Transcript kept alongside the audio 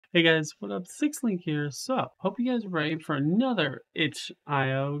Hey guys, what up? Sixlink here. So, hope you guys are ready for another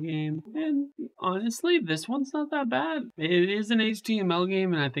itch.io game. And honestly, this one's not that bad. It is an HTML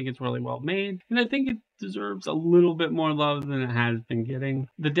game, and I think it's really well made. And I think it deserves a little bit more love than it has been getting.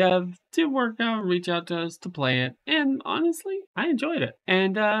 The dev did work out and reach out to us to play it, and honestly, I enjoyed it.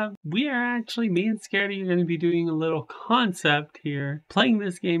 And we are actually, me and Scaredy are going to be doing a little concept here, playing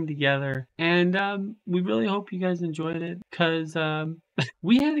this game together. And we really hope you guys enjoyed it, because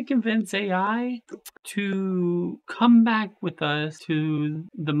we had to convince AI to come back with us to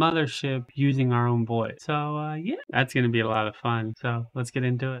the mothership using our own voice. So, yeah, that's going to be a lot of fun. So, let's get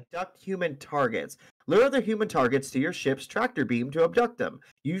into it. Abduct human targets. Lure the human targets to your ship's tractor beam to abduct them.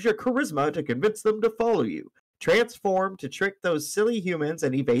 Use your charisma to convince them to follow you. Transform to trick those silly humans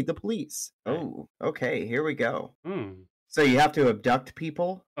and evade the police. Oh, okay, here we go. So you have to abduct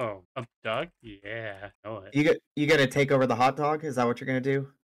people? Oh, abduct? Yeah, know it. You gonna take over the hot dog? Is that what you're gonna do?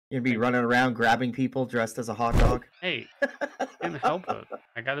 You're gonna be running around grabbing people dressed as a hot dog? Hey, can't help it.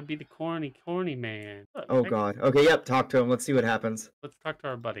 I gotta be the corny man. Look, oh god. Okay, yep, talk to him. Let's see what happens. Let's talk to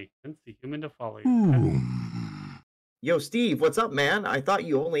our buddy. It's the human to follow you. Yo, Steve, what's up, man? I thought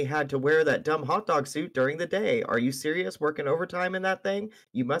you only had to wear that dumb hot dog suit during the day. Are you serious working overtime in that thing?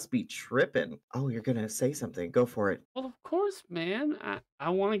 You must be tripping. Oh, you're gonna say something. Go for it. Well, of course, man. I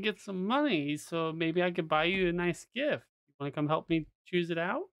want to get some money, so maybe I could buy you a nice gift. You want to come help me choose it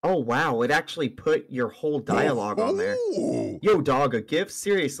out? Oh, wow. It actually put your whole dialogue on there. Yo, dog, a gift?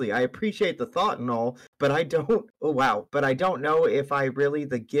 Seriously, I appreciate the thought and all, but I don't... Oh, wow. But I don't know if I really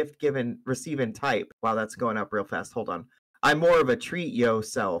the receiving type. Wow, that's going up real fast. Hold on. I'm more of a treat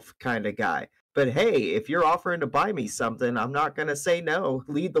yourself kind of guy. But hey, if you're offering to buy me something, I'm not going to say no.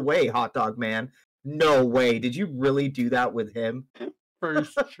 Lead the way, hot dog man. No way. Did you really do that with him?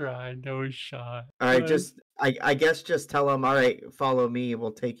 First try, no shot. All right, I guess just tell him, all right, follow me,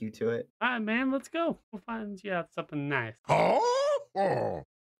 we'll take you to it. All right, man, let's go. We'll find you out something nice. All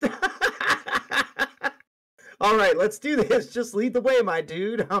right, let's do this. Just lead the way, my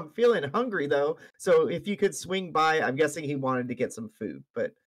dude. I'm feeling hungry, though. So if you could swing by, I'm guessing he wanted to get some food.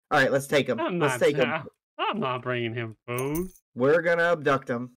 But all right, let's take him. Let's take him. I'm not bringing him food. We're going to abduct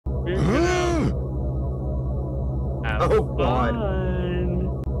him. We're gonna oh, God.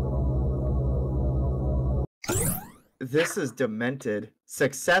 This is demented.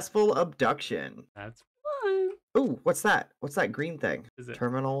 Successful abduction. That's fun. Ooh, what's that? What's that green thing? Is it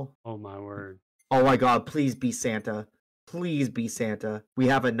terminal? Oh my word. Oh my god, please be Santa. Please be Santa. We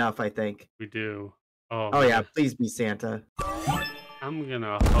have enough, I think. We do. Oh yeah, please be Santa. I'm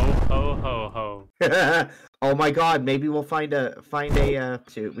gonna ho. oh my god, maybe we'll find a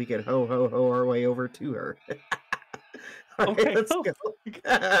shoot, we could ho our way over to her. Okay, let's go.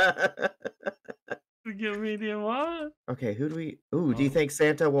 Give me the what? Okay, who do we... Ooh, do you think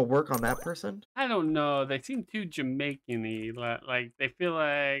Santa will work on that person? I don't know. They seem too Jamaican-y. Like, they feel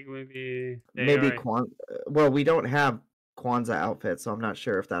like maybe... Well, we don't have Kwanzaa outfits, so I'm not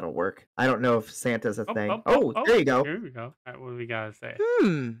sure if that'll work. I don't know if Santa's a thing. There you go. Here we go. All right, what do we gotta say?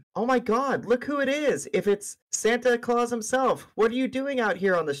 Oh my god, look who it is. If it's Santa Claus himself. What are you doing out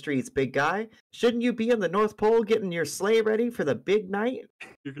here on the streets, big guy? Shouldn't you be in the North Pole getting your sleigh ready for the big night?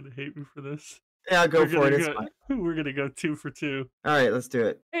 You're gonna hate me for this. Yeah, go for it. It's fine. We're gonna go 2 for 2. All right, let's do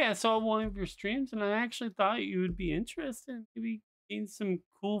it. Hey, I saw one of your streams, and I actually thought you would be interested in maybe getting some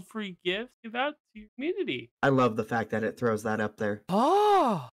cool free gifts to give out to your community. I love the fact that it throws that up there.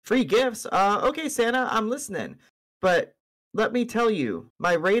 Oh, free gifts. Okay, Santa, I'm listening. But let me tell you,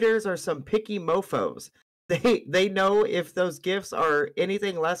 my raiders are some picky mofos. They know if those gifts are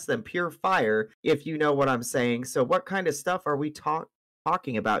anything less than pure fire, if you know what I'm saying. So what kind of stuff are we talking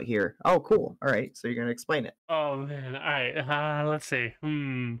about here? Oh, cool. All right, so you're gonna explain it. Oh man. All right. Let's see.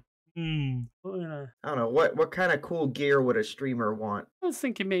 I don't know what kind of cool gear would a streamer want. I was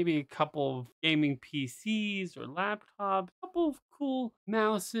thinking maybe a couple of gaming PCs or laptops, a couple of cool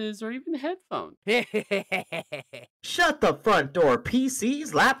mouses, or even headphones. Shut the front door.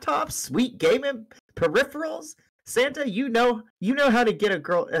 PCs, laptops, sweet gaming peripherals. Santa, you know how to get a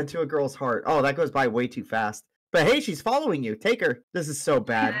girl into a girl's heart. Oh, that goes by way too fast. But hey, she's following you. Take her. This is so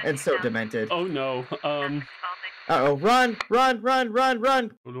bad and so demented. Oh no. Uh-oh. Run. Get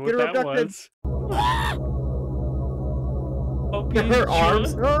her abducted. Hope you her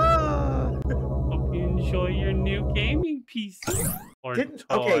arms. Hope you enjoy your new gaming PC. Or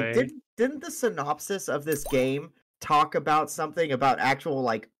toy. Didn't the synopsis of this game talk about something about actual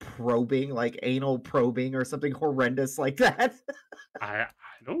like probing, like anal probing or something horrendous like that? I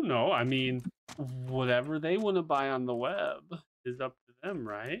don't know. I mean, whatever they want to buy on the web is up to them,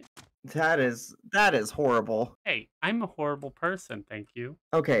 right? That is horrible. Hey, I'm a horrible person, thank you.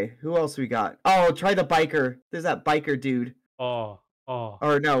 Okay, who else we got? Oh, try the biker. There's that biker dude. Oh,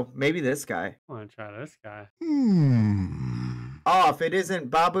 Or no, maybe this guy. I want to try this guy. Oh, if it isn't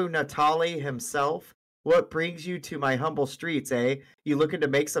Babu Natali himself, what brings you to my humble streets, eh? You looking to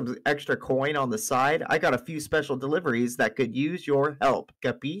make some extra coin on the side? I got a few special deliveries that could use your help.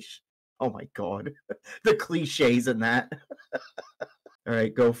 Capiche? Oh my god. The cliches in that. All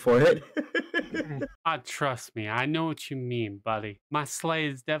right, go for it. Trust me, I know what you mean, buddy. My sleigh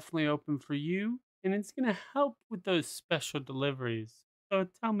is definitely open for you, and it's gonna help with those special deliveries. So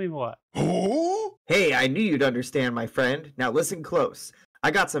tell me what. Hey, I knew you'd understand, my friend. Now listen close.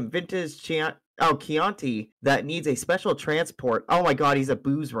 I got some vintage Chianti that needs a special transport. Oh my god, he's a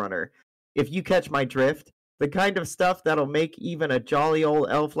booze runner. If you catch my drift, the kind of stuff that'll make even a jolly old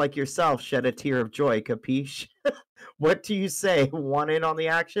elf like yourself shed a tear of joy, capiche? What do you say? Want in on the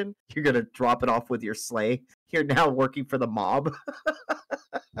action? You're gonna drop it off with your sleigh. You're now working for the mob.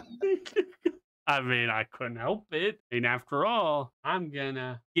 I mean, I couldn't help it. And after all, I'm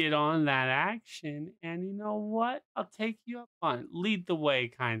gonna get on that action. And you know what? I'll take you up on it. Lead the way,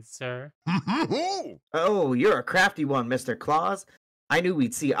 kind sir. Oh, you're a crafty one, Mr. Claus. I knew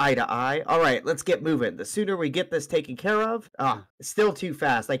we'd see eye to eye. All right, let's get moving. The sooner we get this taken care of... it's still too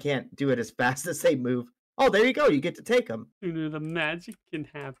fast. I can't do it as fast as they move. Oh, there you go. You get to take them. Sooner the magic can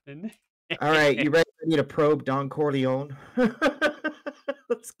happen. All right, you ready for me to probe Don Corleone?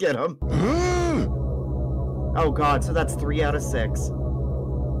 Let's get him. Oh, God, so that's 3 out of 6.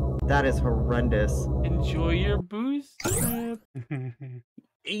 That is horrendous. Enjoy your booze trip.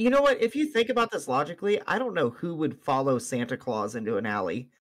 You know what? If you think about this logically, I don't know who would follow Santa Claus into an alley.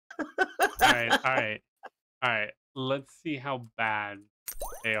 All right. Let's see how bad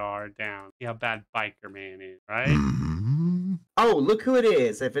they are down. See how bad Biker Man is, right? Oh, look who it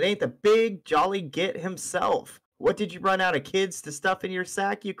is. If it ain't the big jolly git himself. What, did you run out of kids to stuff in your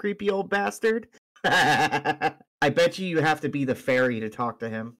sack, you creepy old bastard? I bet you have to be the fairy to talk to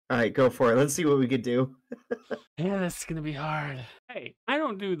him. All right, go for it. Let's see what we could do. Yeah, that's gonna be hard. Hey, I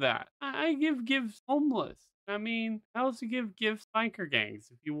don't do that. I give gifts homeless. I mean, I also give gifts biker gangs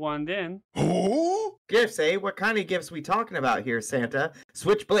if you want in. Gifts, eh? What kind of gifts we talking about here, Santa?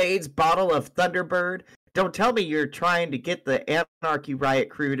 Switchblades, bottle of Thunderbird? Don't tell me you're trying to get the Anarchy Riot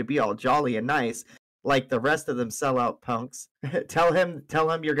crew to be all jolly and nice, like the rest of them sellout punks. Tell him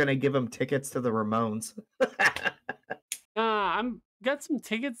you're gonna give him tickets to the Ramones. I'm got some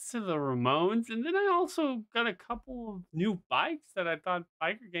tickets to the Ramones, and then I also got a couple of new bikes that I thought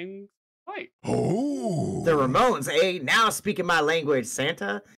biker gangs like. Oh, the Ramones, eh? Now speaking my language,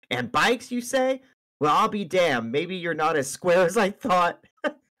 Santa. And bikes, you say? Well, I'll be damned. Maybe you're not as square as I thought.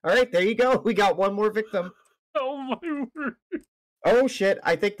 All right, there you go. We got one more victim. Oh my word! Oh shit!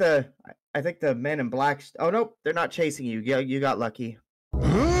 I think the men in black. Oh nope, they're not chasing you. You got lucky.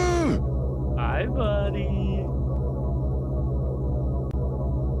 Bye, buddy.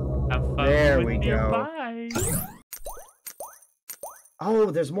 Have fun. There we go. Bye.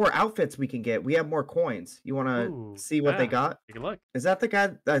 Oh, there's more outfits we can get. We have more coins. You want to see what they got? Take a look. Is that the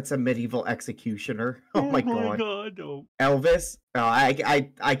guy that's a medieval executioner? Oh my god. No. Elvis? Oh,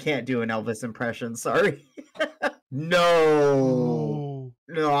 I can't do an Elvis impression. Sorry. No.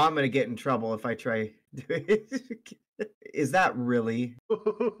 No, I'm going to get in trouble if I try. Is that really?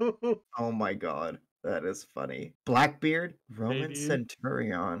 Oh my god. That is funny. Blackbeard? Roman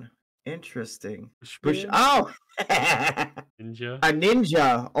Centurion. Interesting. Oh! Ninja. A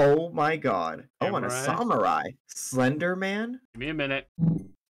ninja. Oh my god. Oh, and a Samurai. samurai. Slender Man? Give me a minute.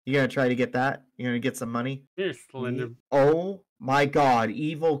 You gonna try to get that? You gonna get some money? Here's Slender. Oh my god.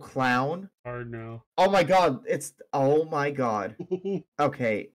 Evil clown? Hard now. Oh my god. Oh my god.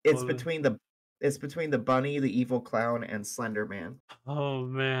 Okay. It's Well, between the bunny, the evil clown, and Slender Man. Oh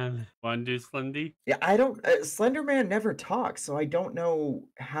man. Want to do Slendy? Yeah, I don't. Slender Man never talks, so I don't know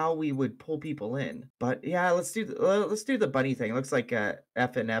how we would pull people in. But yeah, let's do the bunny thing. It looks like a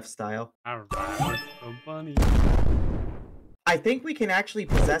F&F style. All right. Let's go bunny. I think we can actually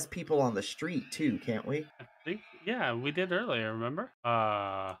possess people on the street too, can't we? I think yeah, we did earlier. Remember?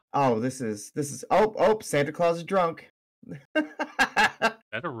 Oh, this is. Oh, Santa Claus is drunk.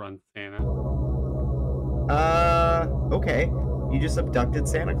 Better run, Santa. Okay. You just abducted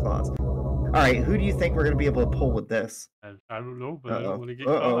Santa Claus. All right, who do you think we're gonna be able to pull with this? I don't know, but I don't want to get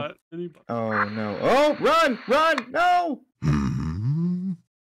caught. Oh no! Oh, run! No!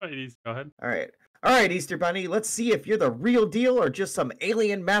 Right, go ahead. All right, Easter Bunny. Let's see if you're the real deal or just some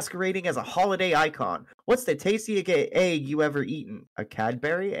alien masquerading as a holiday icon. What's the tastiest egg you ever eaten? A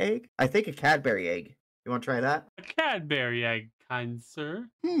Cadbury egg? I think a Cadbury egg. You want to try that? A Cadbury egg, kind sir.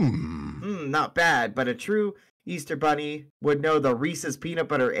 Not bad, but a true Easter bunny would know the Reese's peanut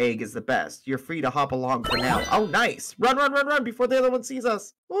butter egg is the best. You're free to hop along for now. Oh, nice. Run, run, run, run before the other one sees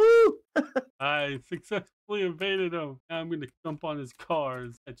us. Woo! I successfully evaded him. Now I'm going to jump on his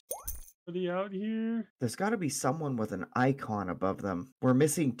cars. Anybody out here? There's got to be someone with an icon above them. We're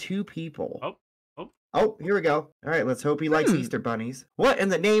missing 2 people. Oh, here we go. All right, let's hope he likes Easter bunnies. What in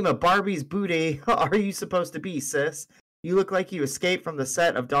the name of Barbie's booty are you supposed to be, sis? You look like you escaped from the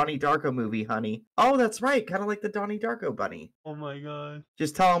set of Donnie Darko movie, honey. Oh, that's right. Kind of like the Donnie Darko bunny. Oh my god.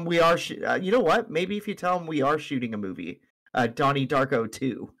 Just tell him we are... you know what? Maybe if you tell him we are shooting a movie. Donnie Darko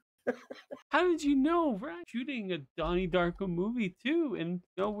 2. How did you know? We're shooting a Donnie Darko movie too. And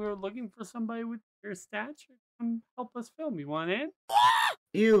we were looking for somebody with your stature to come help us film. You want in?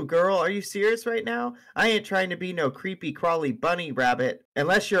 Ew, girl, are you serious right now? I ain't trying to be no creepy crawly bunny rabbit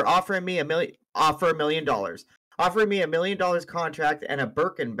unless you're offering me $1 million. Offering me $1 million contract and a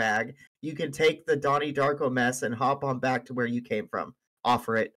Birkin bag, you can take the Donnie Darko mess and hop on back to where you came from.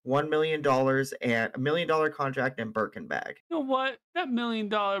 Offer it $1 million and $1 million contract and Birkin bag. You know what? That $1 million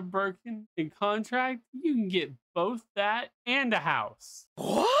Birkin and contract, you can get both that and a house.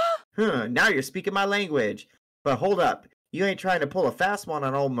 What? Now you're speaking my language. But hold up. You ain't trying to pull a fast one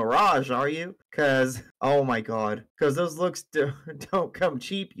on old Mirage, are you? Cause, oh my god. Cause those looks don't come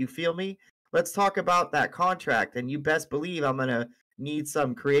cheap, you feel me? Let's talk about that contract, and you best believe I'm gonna need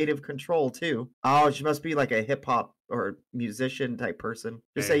some creative control too. Oh, she must be like a hip-hop or musician type person.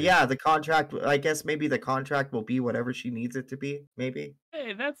 Just say, yeah, the contract, I guess maybe the contract will be whatever she needs it to be, maybe.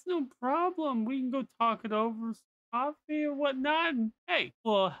 Hey, that's no problem. We can go talk it over, some coffee or whatnot, and hey,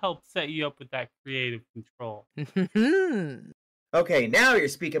 we'll help set you up with that creative control. Okay, now you're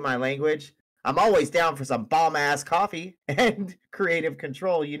speaking my language. I'm always down for some bomb-ass coffee and creative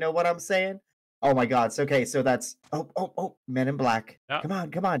control, you know what I'm saying? Oh my god, so okay, so that's... Oh, Men in Black.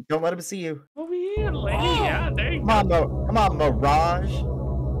 Yep. Come on, don't let him see you. Over here, lady. Yeah, there you go. Come on, Mirage.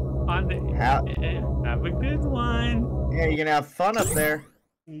 Have a good one. Yeah, you're gonna have fun up there.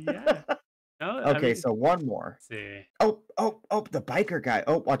 Yeah. No, okay, so one more. Let's see. Oh, the biker guy.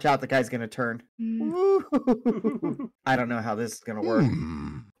 Oh, watch out, the guy's gonna turn. I don't know how this is gonna work.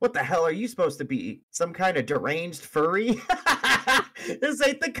 What the hell are you supposed to be? Some kind of deranged furry? This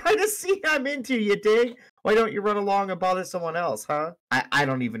ain't the kind of scene I'm into, you dig? Why don't you run along and bother someone else, huh? I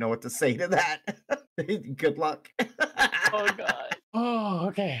don't even know what to say to that. Good luck. Oh, God. Oh,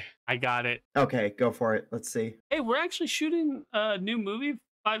 okay. I got it. Okay, go for it. Let's see. Hey, we're actually shooting a new movie,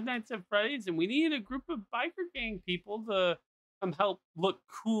 Five Nights at Freddy's, and we need a group of biker gang people to come help look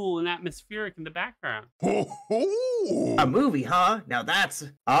cool and atmospheric in the background. A movie, huh? Now that's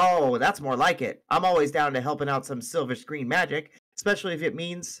more like it. I'm always down to helping out some silver screen magic, especially if it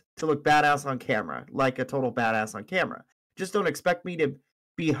means to look badass on camera, like a total badass on camera. Just don't expect me to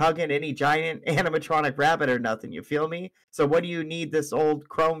be hugging any giant animatronic rabbit or nothing, you feel me? So what do you need this old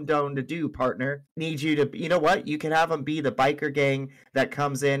chrome dome to do, partner? Need you to, you know what? You can have them be the biker gang that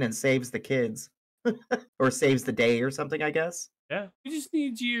comes in and saves the kids. Or saves the day or something, I guess. Yeah. We just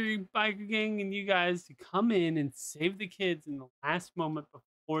need your biker gang and you guys to come in and save the kids in the last moment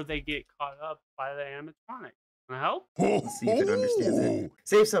before they get caught up by the animatronic. Can I help? Let's see if it understands it.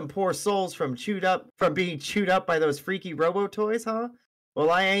 Save some poor souls from being chewed up by those freaky robo toys, huh?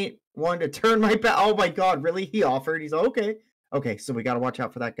 Well, I ain't one to turn my back. Oh my god, really? He offered. He's okay. Okay, so we gotta watch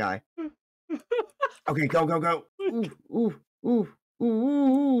out for that guy. Okay, go. Ooh.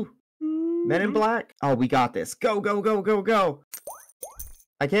 Men in Black? Oh, we got this. Go.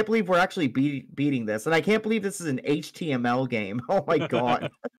 I can't believe we're actually beating this. And I can't believe this is an HTML game. Oh my god.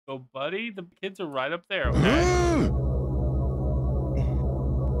 Oh, buddy, the kids are right up there, okay?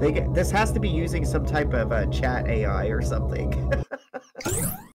 This has to be using some type of chat AI or something.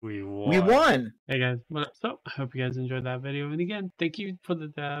 We won. We won! Hey guys, what up? So, I hope you guys enjoyed that video. And again, thank you for the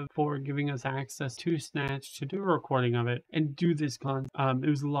dev for giving us access to Snatched to do a recording of it and do this it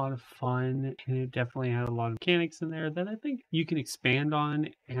was a lot of fun, and it definitely had a lot of mechanics in there that I think you can expand on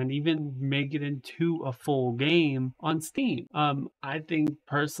and even make it into a full game on Steam. I think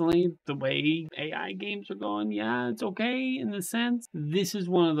personally, the way AI games are going, yeah, it's okay in the sense. This is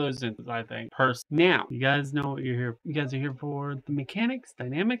one of those instances, I think. Now, you guys know what you're here. You guys are here for the mechanics,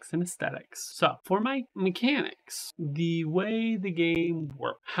 dynamics, and aesthetics. So, for my mechanics, the way the game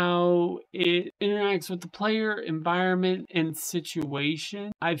works, how it interacts with the player, environment, and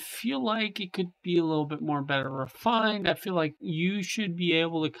situation, I feel like it could be a little bit more better refined. I feel like you should be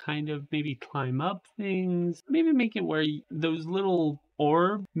able to kind of maybe climb up things, maybe make it where those little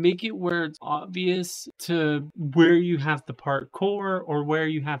or make it where it's obvious to where you have to parkour or where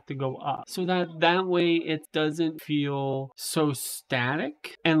you have to go up, so that way it doesn't feel so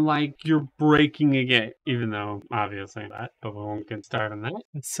static and like you're breaking a game, even though obviously that, but we won't get started on that.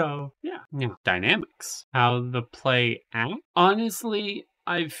 So yeah, dynamics, how the play act. Honestly,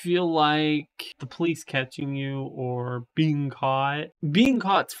 I feel like the police catching you or being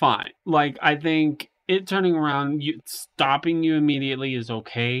caught's fine. Like, I think it turning around, stopping you immediately is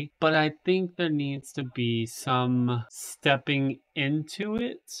okay, but I think there needs to be some stepping into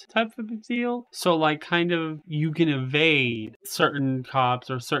it type of a deal. So like, kind of, you can evade certain cops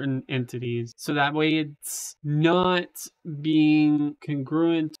or certain entities, so that way it's not being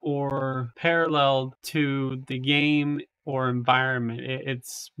congruent or paralleled to the game or environment.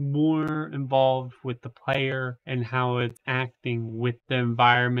 It's more involved with the player and how it's acting with the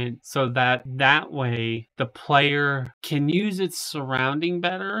environment, so that way the player can use its surrounding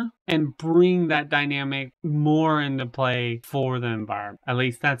better and bring that dynamic more into play for the environment. At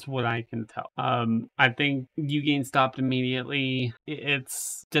least that's what I can tell. I think you getting stopped immediately,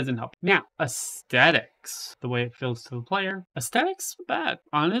 it's doesn't help. Now, aesthetics, the way it feels to the player. Aesthetics, bad.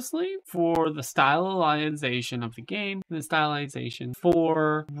 Honestly, for the stylization of the game, the stylization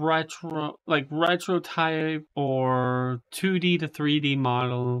for retro type or 2D to 3D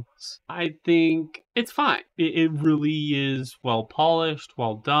models, I think it's fine. It really is well polished,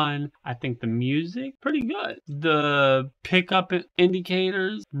 well done. I think the music, pretty good. The pickup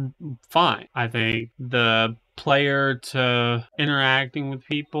indicators, fine. I think the player to interacting with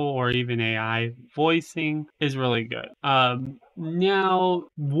people or even AI voicing is really good. Now,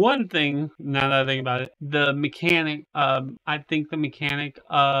 one thing, now that I think about it, the mechanic, I think the mechanic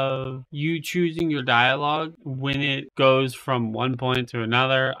of you choosing your dialogue when it goes from one point to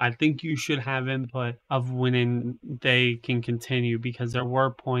another, I think you should have input of when they can continue, because there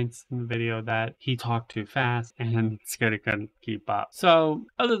were points in the video that he talked too fast and Scary couldn't keep up. So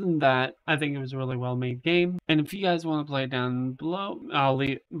other than that, I think it was a really well made game. And if you guys want to play it down below, I'll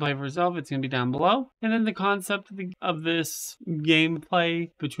play for yourself. It's going to be down below. And then the concept of this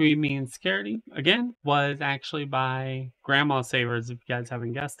gameplay between me and Scaredy, again, was actually by Grandma Savers, if you guys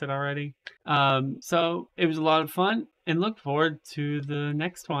haven't guessed it already. So it was a lot of fun, and look forward to the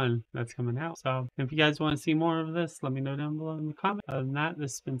next one that's coming out. So if you guys want to see more of this, let me know down below in the comments. Other than that,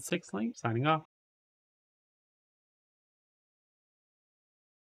 this has been Sixlink signing off.